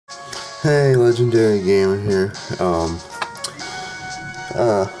Hey, Legendary Gamer here.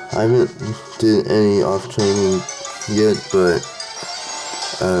 I haven't did any off training yet, but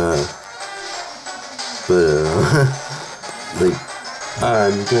like,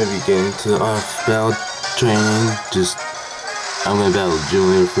 I'm gonna be getting to off battle training. I'm gonna battle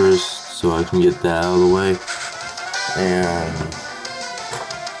Junior first, so I can get that out of the way. And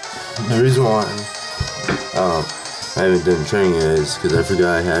the reason why I haven't done training yet is because I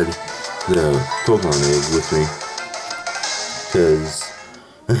forgot I had the Pokemon egg with me, because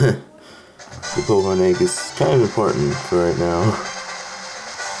the Pokemon egg is kind of important for right now.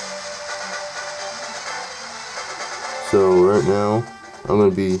 So right now I'm going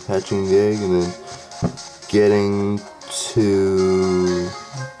to be hatching the egg and then getting to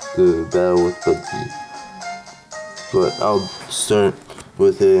the battle with Bugsy. But I'll start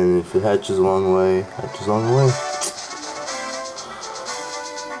with it, and if it hatches along the way, hatches along the way.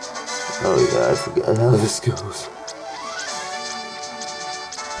 Oh yeah, I forgot how this goes.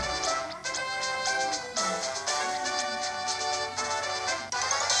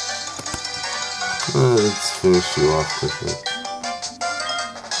 Let's finish you off quickly.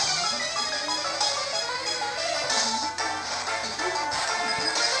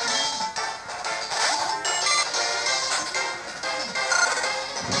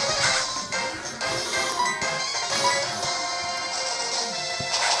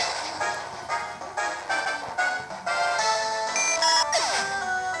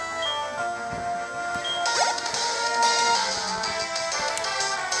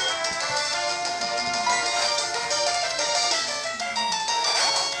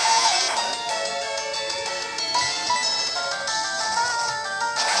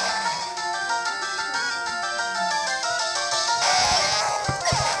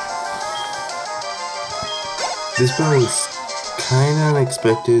 This battle was kind of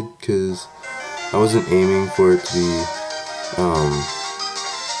unexpected because I wasn't aiming for it to be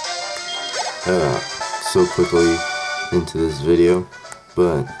so quickly into this video,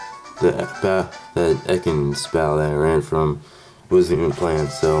 but that Ekans battle that I ran from wasn't even planned,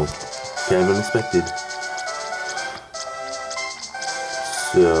 so kind of unexpected.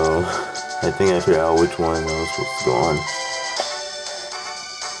 So I think I figured out which one I was supposed to go on.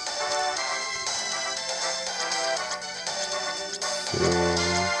 So,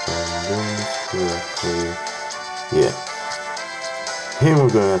 if I'm doing this correctly, yeah. And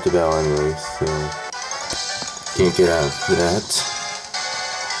we're going to have to battle anyway, so can't get out of that.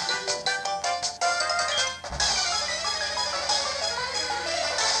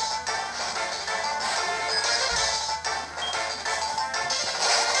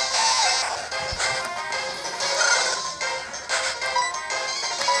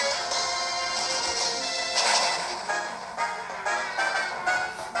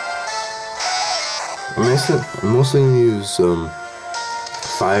 I'm mostly going to use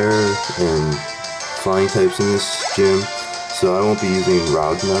fire and flying types in this gym, so I won't be using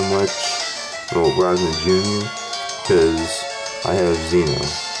Ragna much, or Ragna Jr, because I have Xeno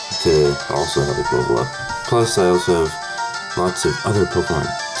to also have it level up. Plus I also have lots of other Pokemon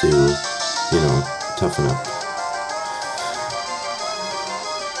to, you know, toughen up.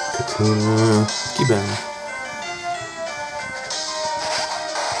 Kakuna, Kibana.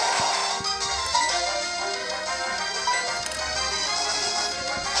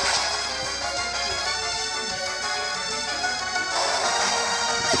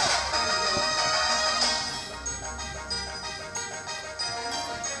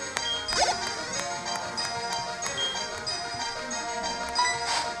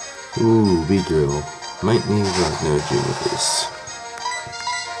 Ooh, V-Drill. Might need Ragna Jr with this.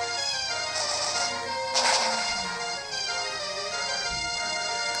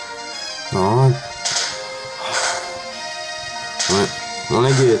 Aww. When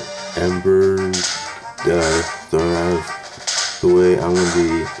I get Ember thrown out of the way, I'm gonna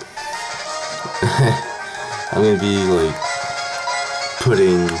be like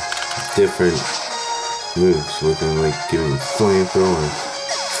putting different moves with him, like giving flamethrower,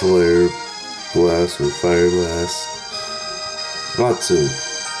 flare blast or fire blast, lots of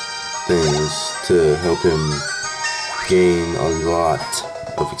things to help him gain a lot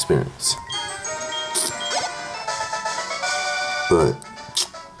of experience. But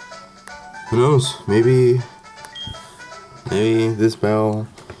who knows, maybe this battle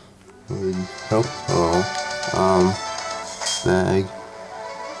would help. Bag,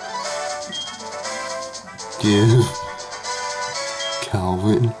 give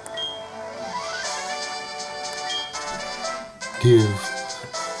Kalvin, give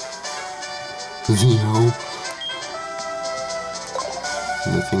Xeno,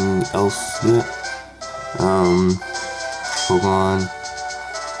 anything else yet. Hold on.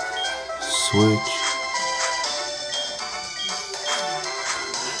 Switch.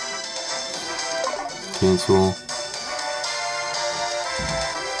 Cancel.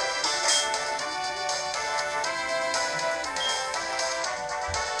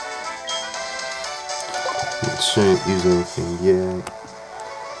 Shouldn't use anything yet.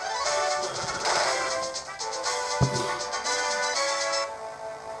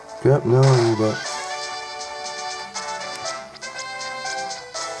 Yep, no, I need that.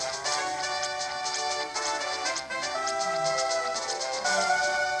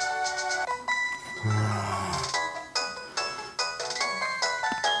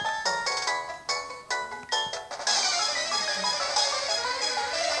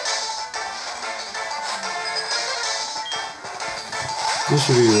 This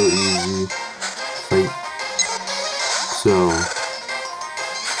should be real easy fight. So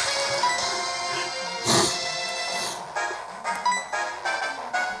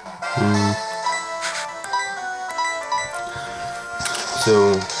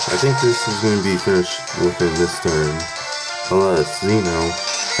I think this is going to be finished within this turn, unless Xeno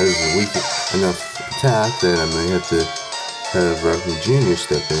has a weak enough attack that I may have to have Ragna Jr.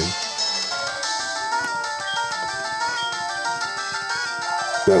 step in.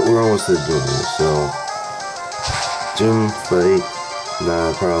 But we're almost at doing this, so gym fight,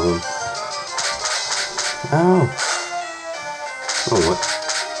 not a problem. Ow! Oh, what?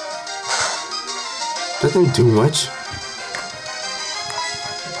 That didn't do much.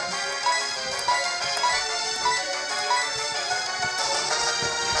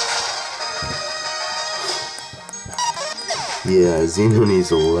 Yeah, Xeno needs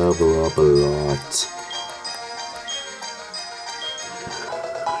to level up a lot.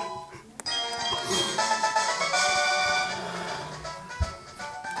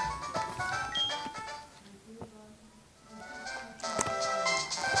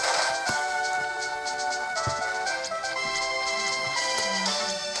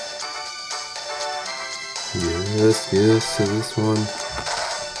 Yes, to this one.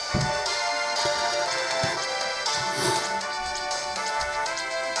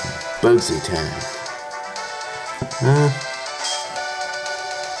 Bugsy time.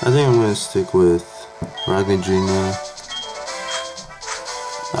 I think I'm gonna stick with Ragna Jr.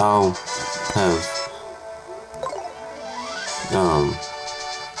 I'll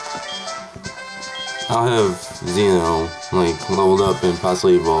have Xeno like leveled up and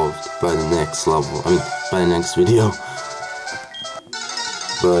possibly evolved by the next level. I mean, by the next video.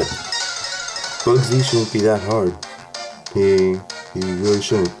 But Bugsy shouldn't be that hard. He really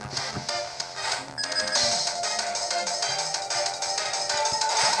shouldn't.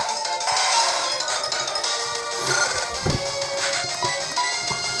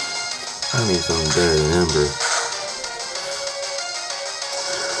 I need something better than Ember.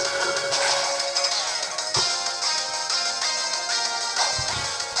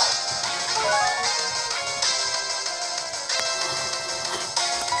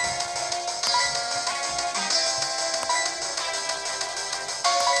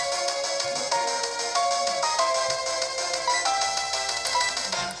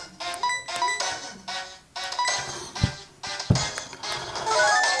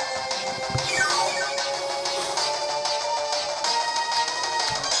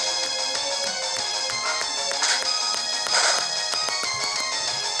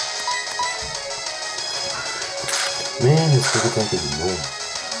 Man, it's quick attack is more.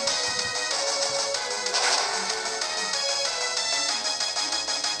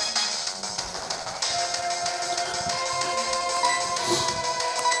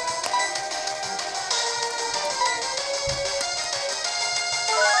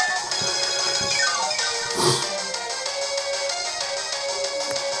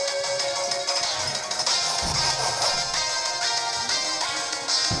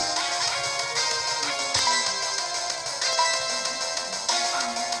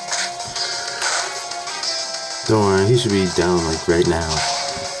 Don't worry, he should be down like right now.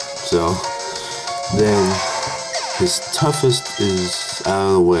 So then his toughest is out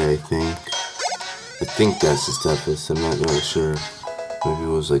of the way, I think. I think that's his toughest. I'm not really sure. Maybe it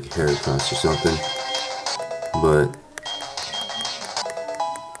was like Heracross or something. But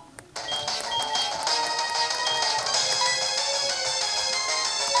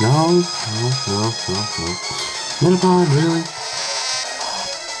no. Metapod, really?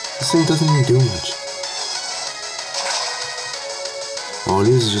 This thing doesn't even do much. All it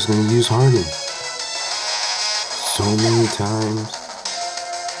is just gonna use Harden. So many times.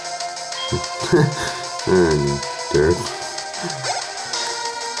 And dirt.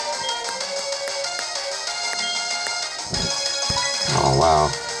 Wow.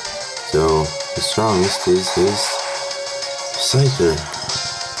 So, the strongest is his Scyther.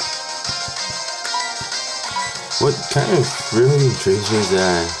 What kind of really intrigues me is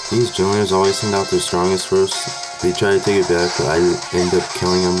that these gym leaders always send out their strongest first. They try to take it back, but I end up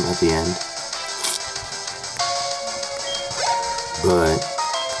killing them at the end. But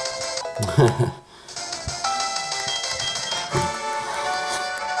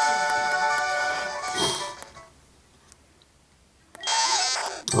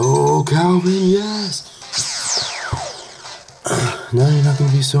oh, Kalvin, yes! Now you're not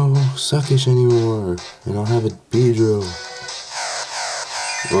gonna be so suckish anymore, and I'll have a Beedrill.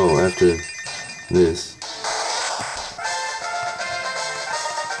 Well, after this.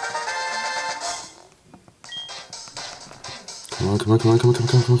 Come on.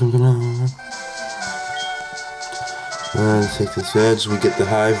 Alright, let's take this badge. We get the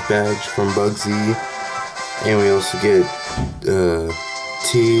Hive Badge from Bugsy, and we also get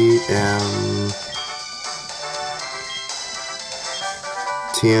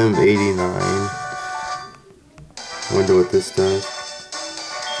TM89. Wonder what this does.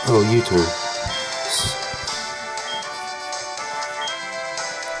 Oh, U-turn.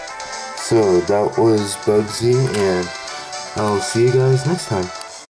 So that was Bugsy, and I'll see you guys next time.